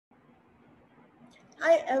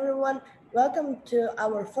Hi everyone, welcome to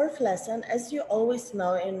our fourth lesson. As you always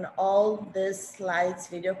know, in all these slides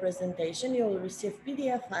video presentation, you will receive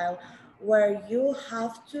PDF file where you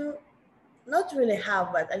have to, not really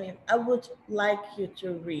have, but I mean, I would like you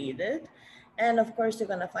to read it. And of course, you're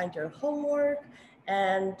gonna find your homework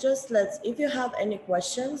and if you have any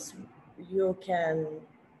questions, you can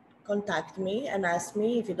contact me and ask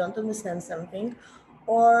me if you don't understand something,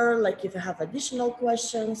 or like if you have additional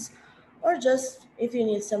questions, or just if you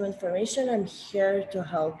need some information, I'm here to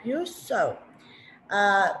help you. So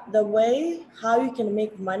the way how you can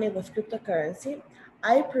make money with cryptocurrency,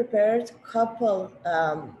 I prepared couple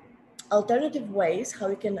alternative ways how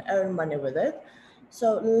you can earn money with it.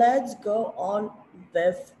 So let's go on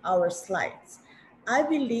with our slides. I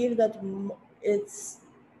believe that it's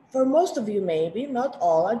for most of you, maybe not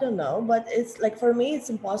all, I don't know, but it's like for me,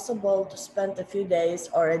 it's impossible to spend a few days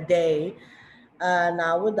or a day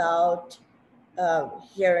now without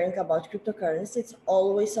hearing about cryptocurrency. It's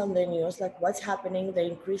always on the news, like what's happening. They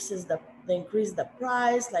increase the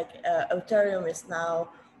price. Like Ethereum is now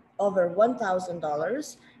over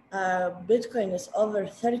 $1,000. Bitcoin is over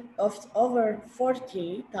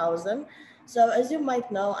 40,000. So as you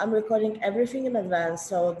might know, I'm recording everything in advance.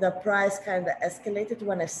 So the price kind of escalated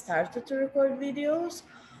when I started to record videos,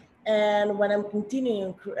 and when I'm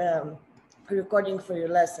continuing recording for your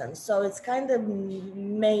lessons. So it's kind of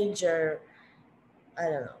major, I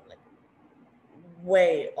don't know, like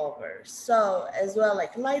way over. So as well,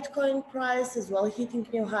 like Litecoin price as well hitting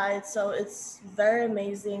new heights. So it's very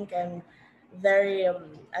amazing and very,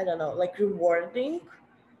 I don't know, like rewarding,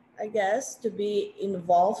 I guess, to be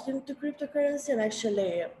involved into cryptocurrency and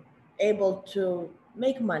actually able to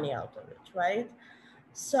make money out of it, right?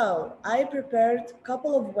 So I prepared a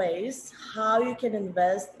couple of ways how you can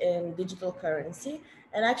invest in digital currency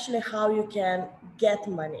and actually how you can get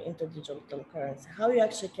money into digital currency, how you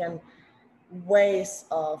actually can ways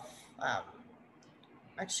of um,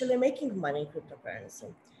 actually making money in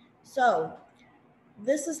cryptocurrency. So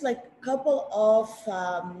this is like a couple of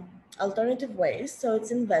alternative ways. So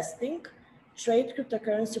it's investing, trade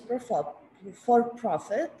cryptocurrency for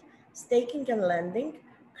profit, staking and lending,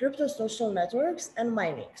 crypto social networks, and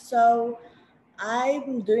mining. So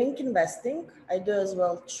I'm doing investing, I do as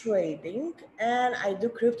well trading, and I do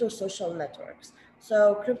crypto social networks.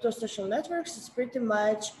 So crypto social networks is pretty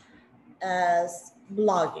much as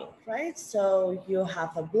blogging, right? So you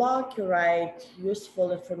have a blog, you write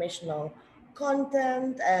useful informational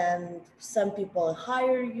content, and some people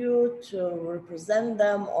hire you to represent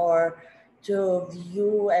them or to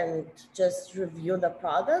view and just review the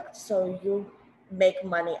product. So you make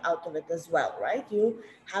money out of it as well, right? You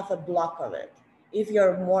have a block of it if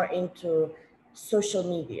you're more into social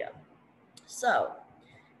media. So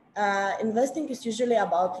investing is usually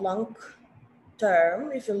about long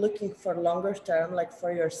term. If you're looking for longer term, like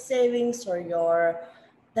for your savings or your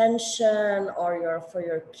pension or for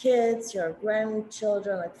your kids, your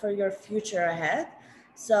grandchildren, like for your future ahead.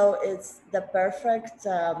 So it's the perfect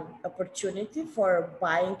opportunity for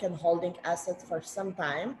buying and holding assets for some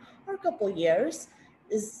time or a couple years.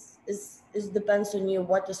 Is depends on you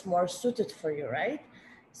what is more suited for you, right?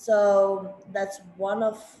 So that's one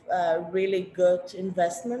of really good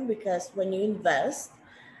investment, because when you invest,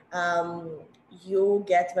 um, you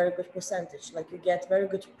get very good percentage, like you get very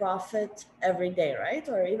good profit every day, right?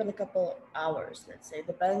 Or even a couple hours, let's say.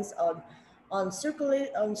 Depends on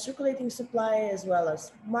circulating supply as well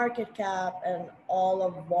as market cap and all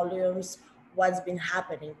of volumes, what's been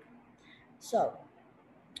happening. So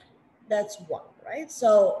that's one, right?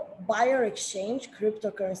 So buyer exchange,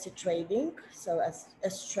 cryptocurrency trading. So as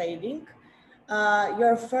trading,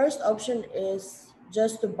 your first option is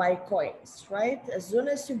just to buy coins, right? As soon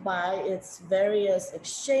as you buy, it's various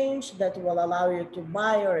exchange that will allow you to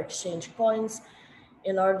buy or exchange coins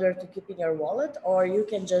in order to keep in your wallet, or you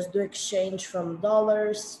can just do exchange from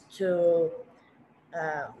dollars um,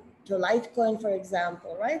 to Litecoin, for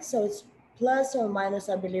example, right? So it's plus or minus.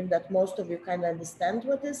 I believe that most of you kind of understand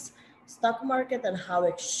what is stock market and how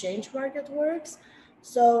exchange market works.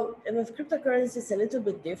 So with cryptocurrency, it's a little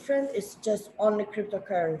bit different. It's just only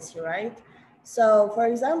cryptocurrency, right? So for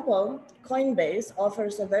example, Coinbase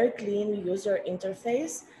offers a very clean user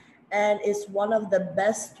interface and is one of the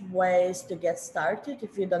best ways to get started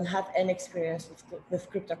if you don't have any experience with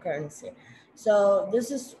cryptocurrency. So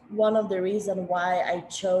this is one of the reasons why I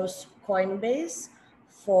chose Coinbase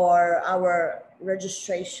for our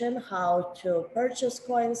registration, how to purchase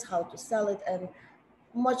coins, how to sell it, and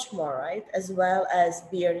much more, right? As well as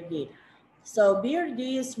BRD. So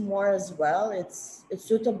BRD is more as well. It's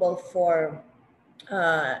suitable for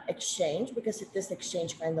exchange, because it is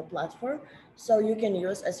exchange kind of platform. So you can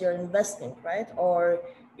use as you're investing, right? Or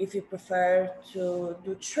if you prefer to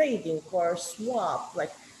do trading or swap,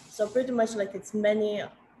 like, so pretty much like it's many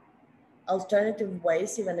alternative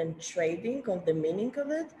ways even in trading of the meaning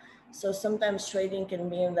of it. So sometimes trading can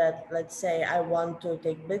mean that, let's say I want to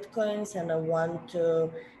take bitcoins and I want to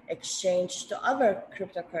exchange to other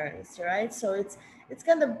cryptocurrency, right? So it's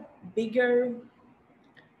kind of bigger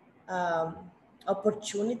um,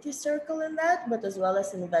 opportunity circle in that, but as well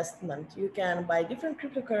as investment. You can buy different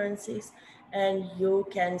cryptocurrencies and you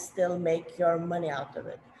can still make your money out of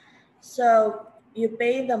it. So you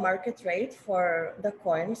pay the market rate for the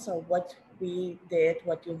coin. So what we did,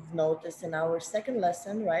 what you've noticed in our second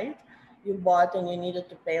lesson, right? You bought and you needed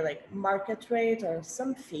to pay like market rate or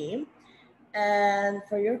some fee and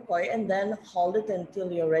for your coin, and then hold it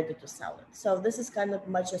until you're ready to sell it. So this is kind of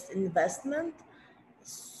much as investment.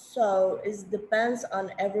 So it depends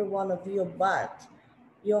on every one of you, but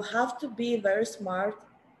you have to be very smart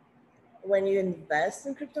when you invest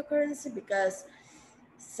in cryptocurrency, because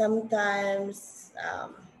sometimes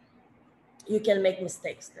you can make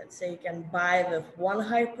mistakes. Let's say you can buy with one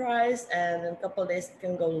high price and in a couple of days it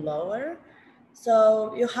can go lower.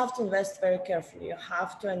 So you have to invest very carefully. You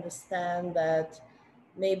have to understand that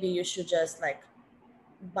maybe you should just like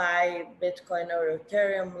buy Bitcoin or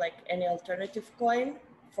Ethereum, like any alternative coin,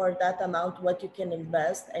 for that amount, what you can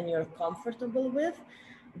invest and you're comfortable with,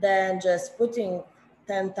 than just putting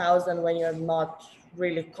 10,000 when you're not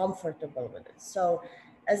really comfortable with it. So,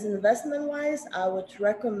 as investment wise, I would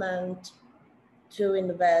recommend to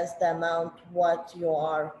invest the amount what you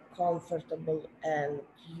are comfortable and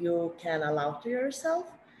you can allow to yourself.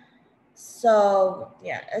 So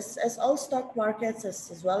yeah, as all stock markets,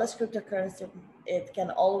 as well as cryptocurrency, it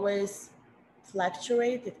can always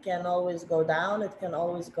fluctuate. It can always go down. It can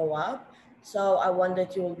always go up. So I want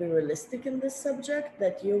that you will be realistic in this subject,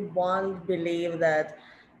 that you won't believe that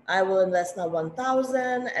I will invest now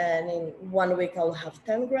 1,000 and in 1 week I'll have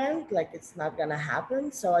 10 grand. Like, it's not gonna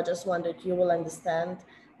happen. So I just want that you will understand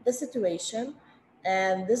the situation.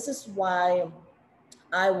 And this is why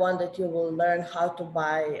I want that you will learn how to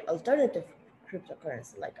buy alternative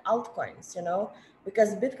cryptocurrency like altcoins,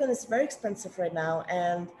 because Bitcoin is very expensive right now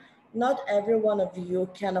and not every one of you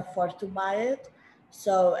can afford to buy it.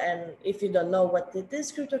 So, and if you don't know what it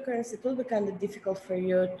is, cryptocurrency, it will be kind of difficult for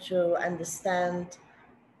you to understand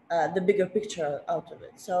the bigger picture out of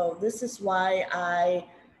it. So this is why I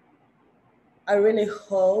really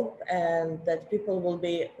hope and that people will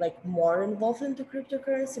be like more involved into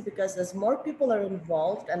cryptocurrency, because as more people are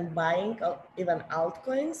involved and buying even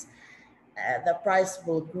altcoins, the price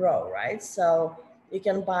will grow, right? So you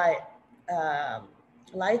can buy um,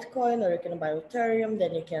 Litecoin or you can buy Ethereum,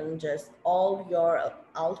 then you can just all your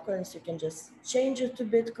altcoins, you can just change it to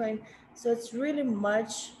Bitcoin. So it's really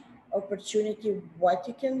much opportunity what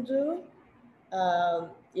you can do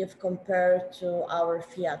if compared to our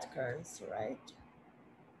fiat currency, right?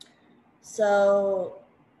 So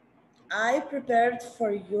I prepared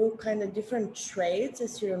for you kind of different trades,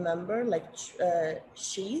 as you remember, like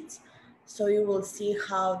sheets. So you will see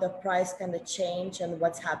how the price kind of change and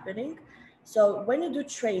what's happening. So when you do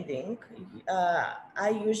trading,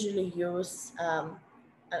 I usually use,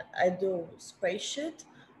 I do spreadsheet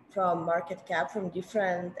from market cap from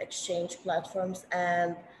different exchange platforms,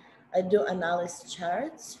 and I do analysis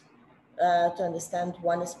charts to understand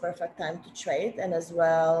when is perfect time to trade, and as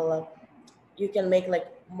well you can make like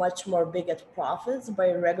much more bigger profits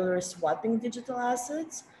by regularly swapping digital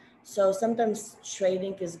assets. So sometimes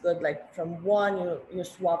trading is good, like from one you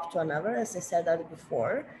swap to another, as I said that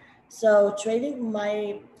before. So trading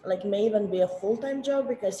may even be a full-time job,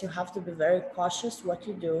 because you have to be very cautious what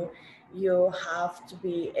you do. You have to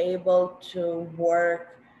be able to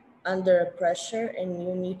work under pressure and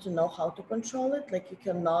you need to know how to control it. Like, you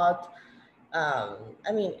cannot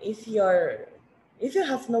I mean, if you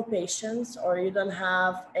have no patience or you don't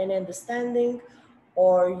have any understanding,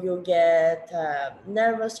 or you get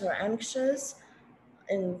nervous or anxious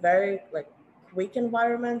in very like quick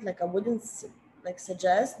environment, like I wouldn't like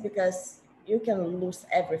suggest, because you can lose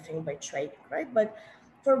everything by trading, right? But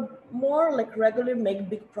for more like regular make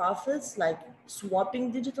big profits, like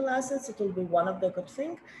swapping digital assets, it will be one of the good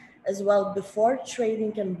thing as well. Before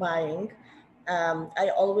trading and buying, I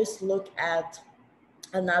always look at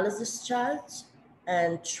analysis charts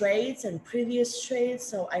and trades and previous trades.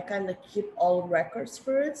 So I kind of keep all records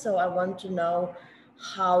for it. So I want to know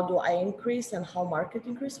how do I increase and how market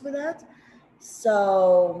increase with that.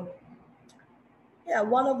 So yeah,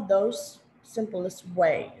 one of those simplest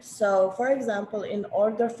way. So for example, in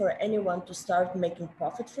order for anyone to start making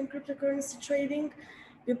profit from cryptocurrency trading,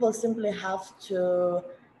 people simply have to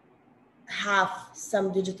have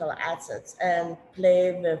some digital assets and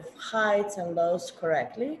play with heights and lows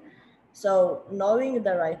correctly. So knowing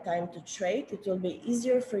the right time to trade, it will be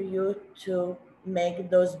easier for you to make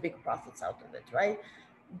those big profits out of it, right?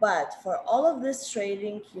 But for all of this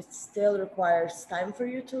trading, it still requires time for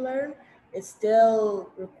you to learn. It still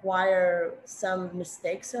require some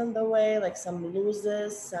mistakes on the way, like some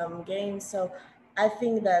losses, some gains. So I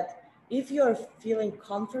think that if you're feeling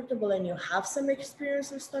comfortable and you have some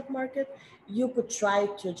experience in stock market, you could try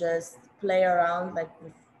to just play around like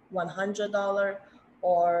with $100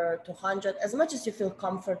 or 200, as much as you feel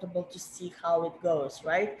comfortable to see how it goes,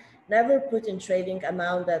 right? Never put in trading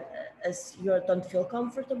amount that as you don't feel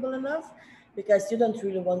comfortable enough, because you don't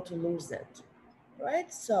really want to lose it,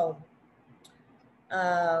 right? So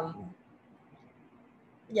um,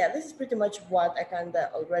 yeah, this is pretty much what I kind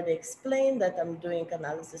of already explained, that I'm doing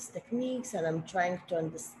analysis techniques and I'm trying to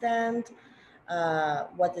understand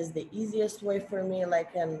what is the easiest way for me,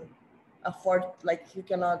 like, and afford, like,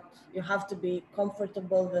 you have to be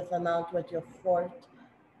comfortable with the amount what you afford,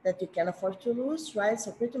 that you can afford to lose, right?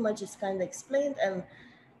 So pretty much it's kind of explained. And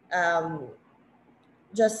um,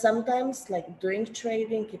 just sometimes, like, doing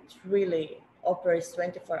trading, it really operates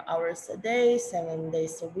 24 hours a day, 7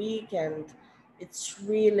 days a week, and it's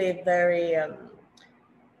really very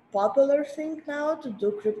popular thing now to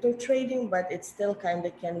do crypto trading, but it still kind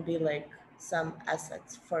of can be like some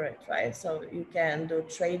assets for it, right? So you can do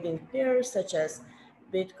trading pairs such as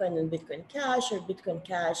Bitcoin and Bitcoin Cash, or Bitcoin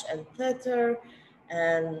Cash and Tether,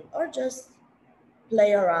 and or just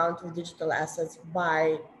play around with digital assets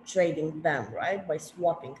by trading them, right? By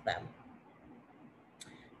swapping them.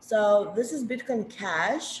 So this is Bitcoin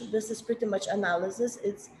Cash. This is pretty much analysis.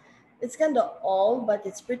 It's kind of all, but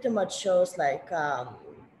it's pretty much shows like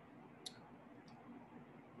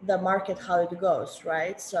the market, how it goes,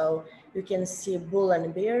 right? So you can see bull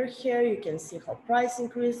and bear here. You can see how price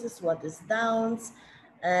increases, what is downs,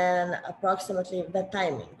 and approximately the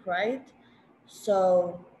timing, right?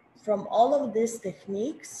 So from all of these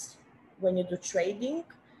techniques, when you do trading,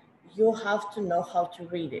 you have to know how to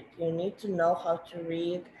read it. You need to know how to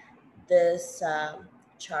read this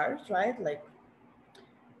chart, right? Like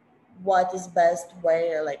what is best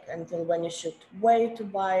way, like until when you should wait to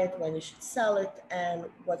buy it, when you should sell it, and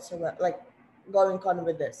whatsoever, like going on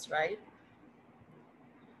with this, right?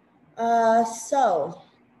 So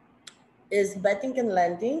is betting and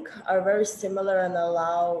lending are very similar and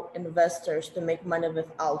allow investors to make money with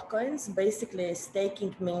altcoins. Basically,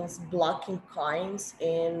 staking means blocking coins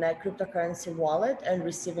in a cryptocurrency wallet and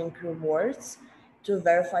receiving rewards to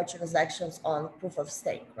verify transactions on proof of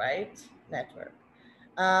stake, right? Network.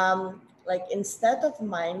 Like instead of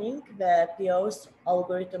mining, the PO's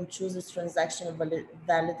algorithm chooses transaction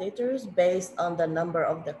validators based on the number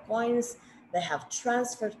of the coins they have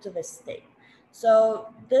transferred to the stake.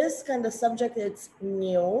 So this kind of subject, it's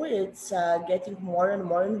new, it's getting more and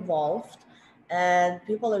more involved, and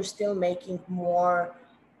people are still making more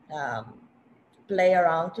um, play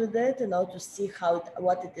around with it, to see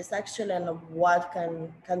what it is actually and what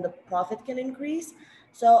can the profit can increase.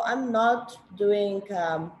 So I'm not doing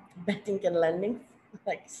betting and lending,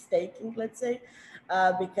 like staking, let's say,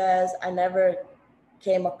 because I never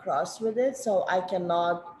came across with it, so I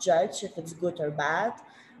cannot judge if it's good or bad.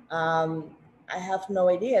 I have no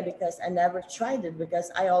idea because I never tried it, because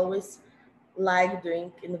I always like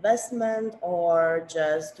doing investment or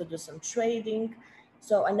just to do some trading.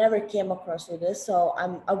 So I never came across with this. So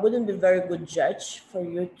I wouldn't be very good judge for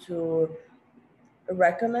you to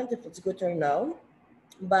recommend if it's good or no.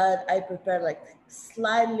 But I prepare like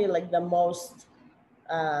slightly like the most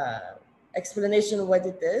uh, explanation what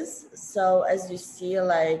it is. So as you see,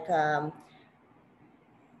 like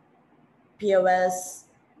POS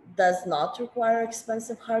does not require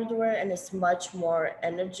expensive hardware and is much more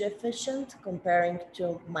energy efficient comparing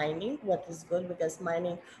to mining, what is good, because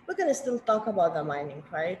mining, we're going to still talk about the mining,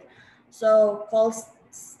 right? So call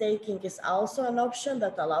staking is also an option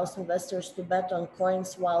that allows investors to bet on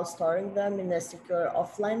coins while storing them in a secure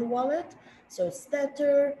offline wallet. So it's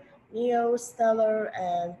Tether, Neo, Stellar,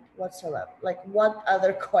 and whatsoever, like what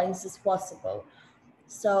other coins is possible.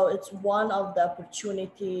 So it's one of the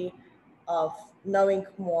opportunity of knowing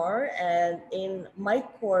more. And in my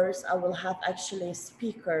course, I will have actually a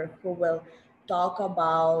speaker who will talk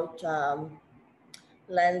about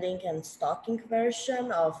lending and stocking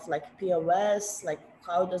version of like POS, like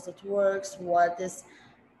how does it works, what is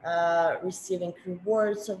receiving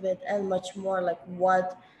rewards of it, and much more, like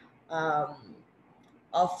what um,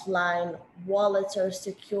 offline wallets are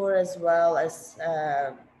secure, as well as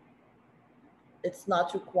it's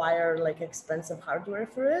not require like expensive hardware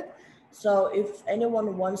for it. So if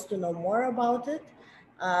anyone wants to know more about it,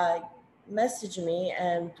 uh, message me,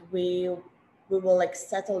 and we will like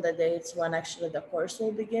settle the dates when actually the course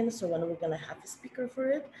will begin. So when we're gonna have a speaker for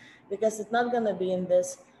it, because it's not gonna be in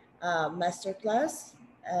this master class.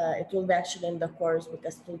 It will be actually in the course,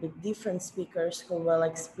 because it will be different speakers who will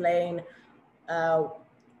explain uh,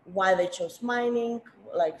 why they chose mining.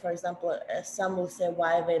 Like, for example, some will say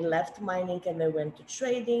why they left mining and they went to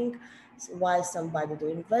trading, why somebody do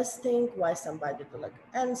investing, why somebody do like,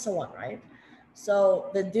 and so on, right? So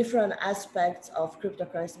the different aspects of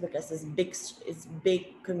cryptocurrency, because it's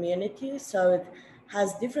big community, so it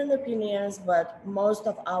has different opinions, but most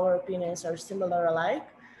of our opinions are similar alike.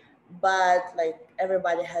 But like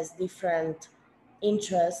everybody has different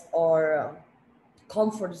interest or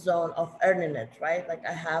comfort zone of earning it, right? Like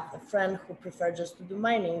I have a friend who prefer just to do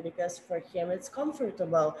mining because for him it's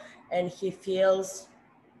comfortable and he feels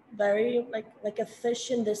very like a fish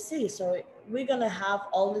in the sea. So we're gonna have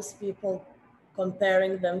all these people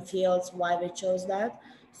comparing them fields, why they chose that.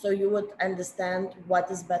 So you would understand what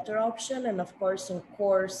is better option. And of course in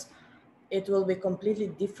course it will be completely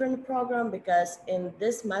different program, because in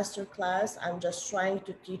this master class I'm just trying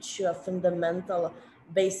to teach you a fundamental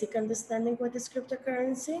basic understanding what is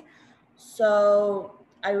cryptocurrency. So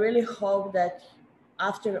I really hope that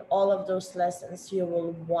after all of those lessons you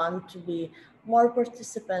will want to be more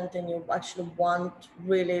participant, and you actually want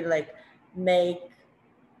really like make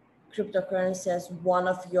cryptocurrency as one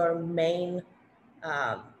of your main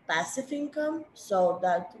passive income. So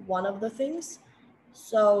that's one of the things.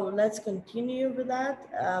 So let's continue with that.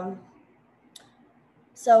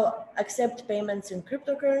 So accept payments in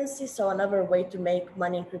cryptocurrency. So another way to make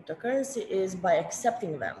money in cryptocurrency is by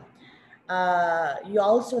accepting them. You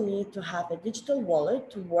also need to have a digital wallet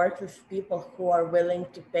to work with people who are willing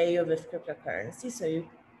to pay you with cryptocurrency.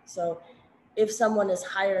 So if someone is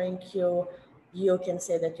hiring you, you can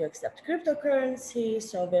say that you accept cryptocurrency.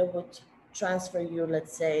 So they would transfer you,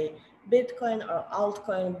 let's say, Bitcoin or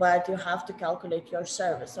altcoin, but you have to calculate your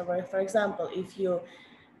service. So for example, if you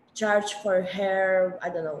charge for hair, I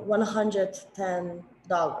don't know, $110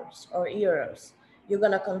 or euros, you're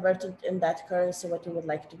gonna convert it in that currency what you would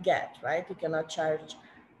like to get, right? You cannot charge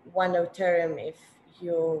one Ethereum if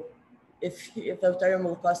Ethereum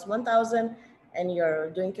will cost 1,000 and you're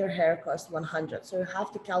doing your hair cost 100. So you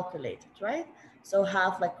have to calculate it, right? So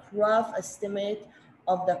have like rough estimate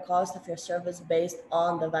of the cost of your service based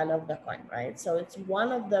on the value of the coin, right? So it's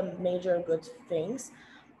one of the major good things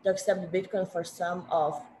to accept Bitcoin for some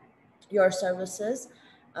of your services.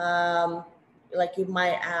 Um, like you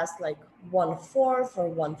might ask like 1/4 or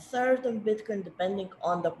 1/3 of Bitcoin, depending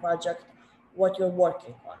on the project, what you're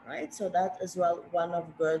working on, right? So that is well one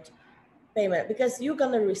of good payment, because you're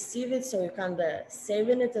gonna receive it, so you kind of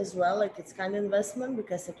saving it as well, like it's kind of investment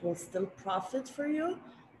because it will still profit for you.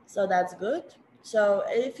 So that's good. So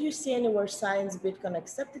if you see anywhere signs Bitcoin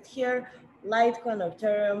accepted here, Litecoin or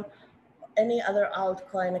Ethereum, any other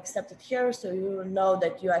altcoin accepted here, so you know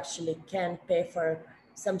that you actually can pay for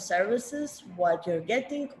some services what you're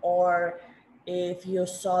getting. Or if you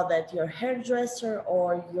saw that your hairdresser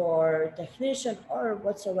or your technician or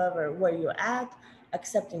whatsoever where you at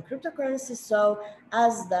accepting cryptocurrency, so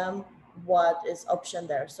ask them what is option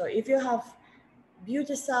there. So if you have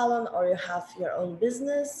beauty salon or you have your own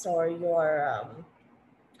business or your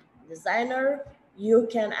designer, you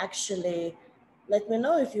can actually let me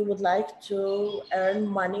know if you would like to earn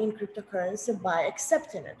money in cryptocurrency by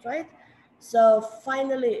accepting it, right? So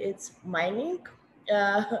finally, it's mining.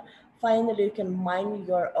 Uh, Finally, you can mine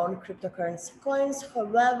your own cryptocurrency coins.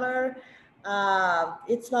 However,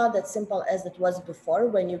 it's not that simple as it was before,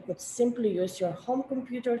 when you could simply use your home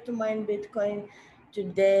computer to mine Bitcoin.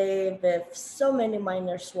 Today, with so many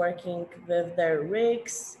miners working with their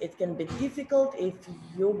rigs, it can be difficult if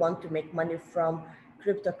you want to make money from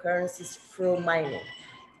cryptocurrencies through mining.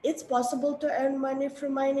 It's possible to earn money through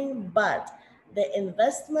mining, but the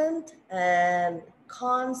investment and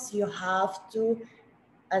cons you have to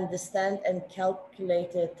understand and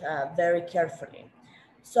calculate it very carefully.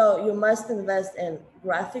 So you must invest in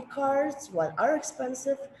graphic cards, what are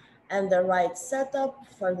expensive, and the right setup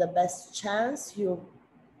for the best chance you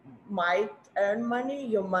might earn money.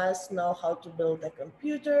 You must know how to build a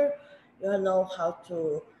computer, you know how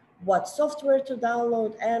to, what software to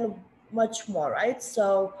download, and much more, right?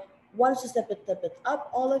 So once you step it up,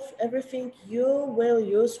 all of everything, you will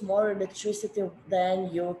use more electricity than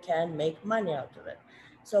you can make money out of it.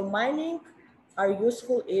 So mining are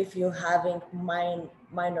useful if you're having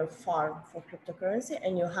miner farm for cryptocurrency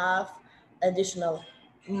and you have additional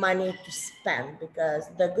money to spend, because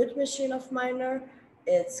the good machine of miner,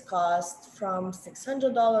 it's cost from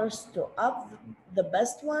 $600 to up. The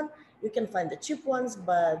best one, you can find the cheap ones,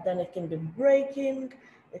 but then it can be breaking,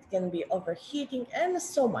 it can be overheating, and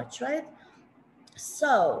so much, right?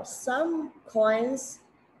 So some coins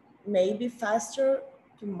may be faster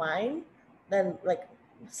to mine than, like,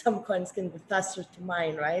 some coins can be faster to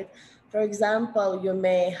mine, right? For example, you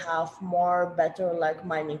may have more better like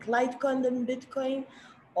mining Litecoin than Bitcoin,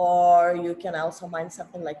 or you can also mine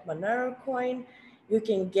something like Monero coin. You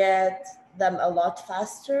can get them a lot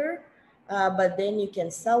faster, but then you can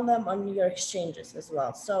sell them on your exchanges as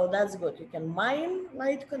well. So that's good. You can mine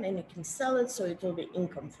Litecoin and you can sell it, so it will be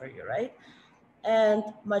income for you, right? And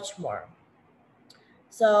much more.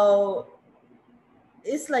 So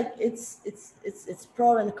it's like it's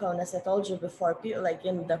pro and con, as I told you before. People, like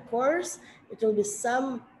in the course, it will be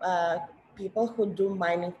some people who do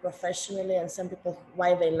mining professionally, and some people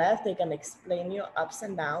why they left. They can explain you ups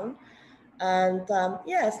and down. And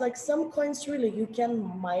yeah, it's like some coins really you can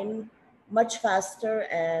mine much faster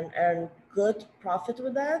and earn good profit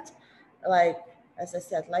with that, like as I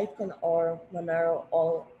said, Litecoin or Monero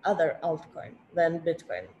or other altcoin than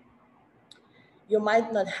Bitcoin. You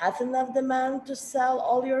might not have enough demand to sell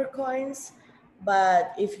all your coins,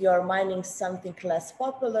 but if you're mining something less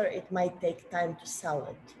popular, it might take time to sell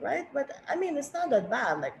it, right? But I mean, it's not that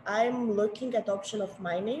bad. Like, I'm looking at option of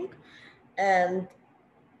mining, and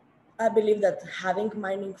I believe that having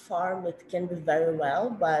mining farm, it can be very well,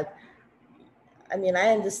 but I mean, I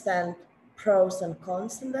understand pros and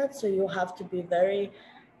cons in that. So you have to be very,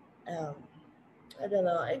 um, I don't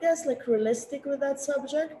know, I guess like realistic with that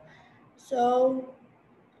subject. So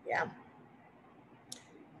yeah.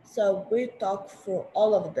 So we talk through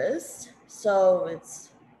all of this. So it's,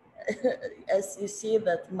 as you see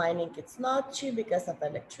that mining, it's not cheap because of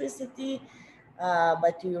electricity,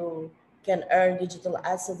 but you can earn digital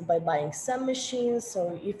assets by buying some machines.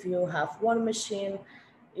 So if you have one machine,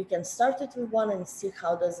 you can start it with one and see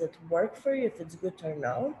how does it work for you, if it's good or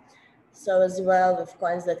no. So as well, with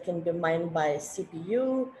coins that can be mined by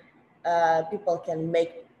CPU, people can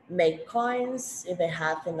make coins if they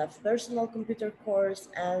have enough personal computer cores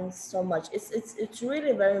and so much. It's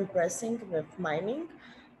really very impressive with mining,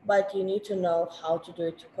 but you need to know how to do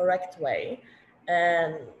it the correct way,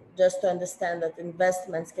 and just to understand that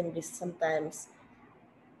investments can be sometimes,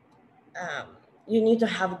 um, you need to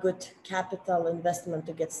have good capital investment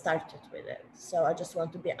to get started with it. So I just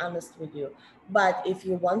want to be honest with you. But if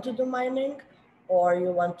you want to do mining or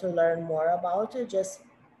you want to learn more about it,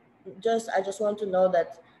 I just want to know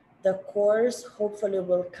that the course hopefully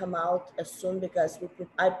will come out as soon, because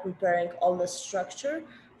I'm preparing all the structure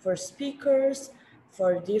for speakers,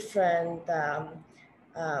 for different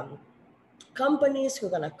um, companies who are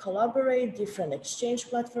going to collaborate, different exchange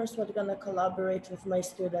platforms who are going to collaborate with my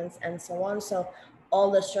students, and so on. So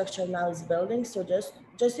all the structure now is building. So just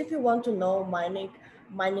if you want to know mining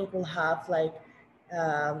will have like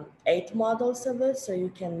 8 models of it, so you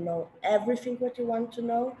can know everything what you want to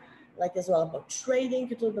know. Like as well about trading,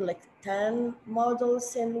 it will be like 10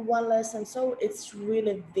 models in one lesson. So it's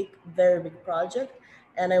really big, very big project.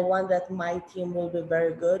 And I want that my team will be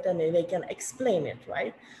very good and they can explain it,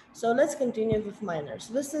 right? So let's continue with miners.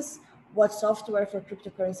 This is what software for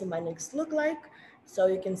cryptocurrency minings look like. So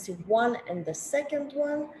you can see one and the second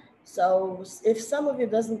one. So if some of you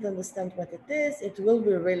doesn't understand what it is, it will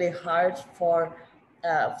be really hard for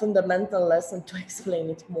fundamental lesson to explain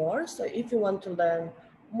it more. So if you want to learn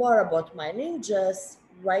more about mining, just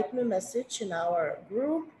write me a message in our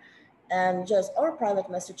group and just, or private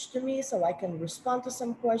message to me, so I can respond to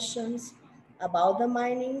some questions about the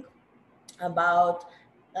mining, about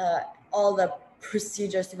uh, all the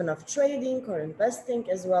procedures even of trading or investing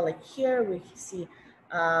as well. Like here we see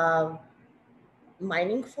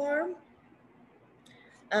mining farm.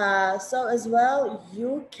 So as well,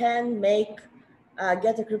 you can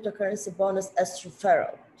get a cryptocurrency bonus as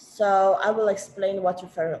referral. So I will explain what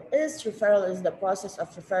referral is. Referral is the process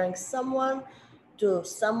of referring someone to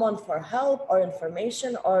someone for help or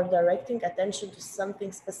information or directing attention to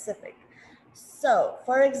something specific. So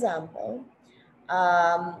for example,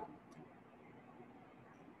 um,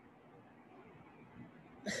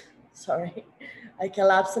 sorry, I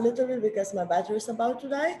collapsed a little bit because my battery is about to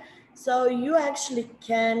die. So you actually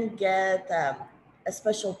can get a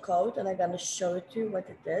special code, and I'm gonna show it to you what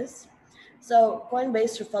it is. So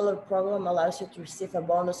Coinbase referral program allows you to receive a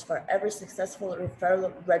bonus for every successful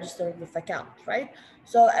referral registered with account, right?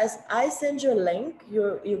 So as I send you a link,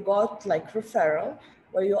 you got like referral.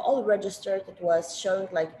 where you all registered, it was showing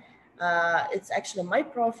like, it's actually my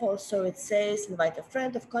profile. So it says invite a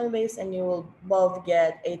friend of Coinbase and you will both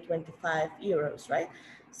get 825 euros, right?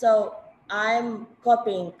 So I'm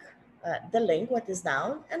copying the link, what is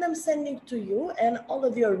down, and I'm sending to you, and all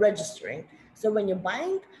of you are registering. So when you're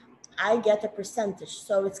buying, I get a percentage.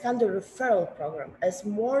 So it's kind of a referral program. As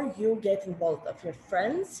more you get involved of your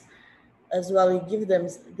friends, as well, you give them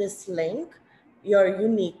this link, your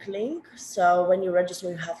unique link. So when you register,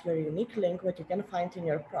 you have your unique link, what you can find in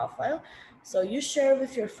your profile. So you share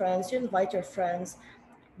with your friends, you invite your friends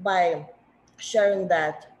by sharing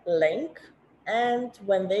that link. And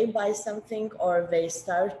when they buy something or they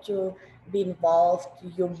start to be involved,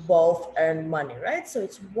 you both earn money, right? So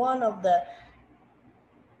it's one of the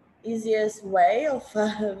easiest way of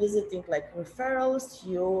visiting, like referrals.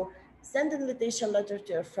 You send an invitation letter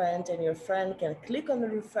to your friend and your friend can click on the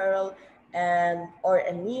referral and or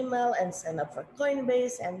an email and sign up for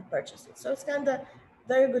Coinbase and purchase it. So it's kind of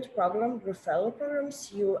very good program, referral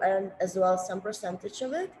programs. You earn as well some percentage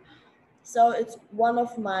of it. So it's one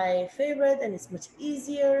of my favorite and it's much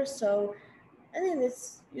easier. So I mean,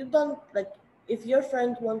 it's, you don't like, if your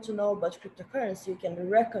friend want to know about cryptocurrency, you can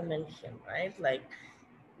recommend him, right? Like,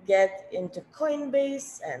 get into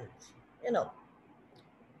Coinbase, and you know,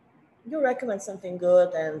 you recommend something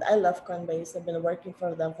good. And I love Coinbase. I've been working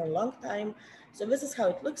for them for a long time. So this is how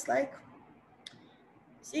it looks like.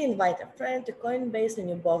 So you invite a friend to Coinbase and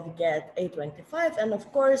you both get 825. And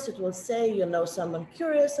of course it will say, you know, someone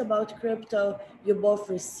curious about crypto, you both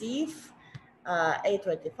receive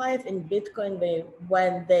 825 in Bitcoin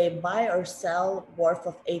when they buy or sell worth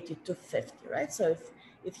of 8250, right? So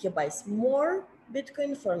if he buys more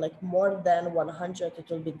Bitcoin for like more than 100, it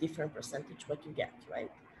will be different percentage what you get,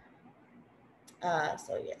 right?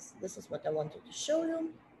 So yes, this is what I wanted to show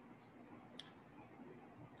you.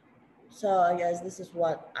 So I guess this is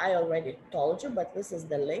what I already told you, but this is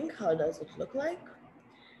the link. How does it look like?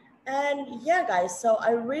 And yeah, guys, so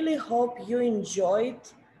I really hope you enjoyed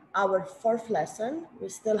our fourth lesson. We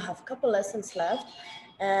still have a couple lessons left.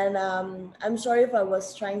 And I'm sorry if I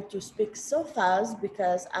was trying to speak so fast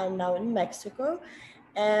because I'm now in Mexico.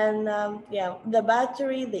 And yeah, the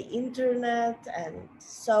battery, the internet, and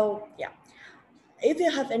so yeah. If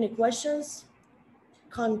you have any questions,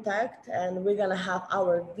 contact, and we're gonna have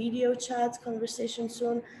our video chat conversation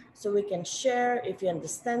soon so we can share if you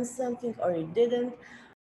understand something or you didn't.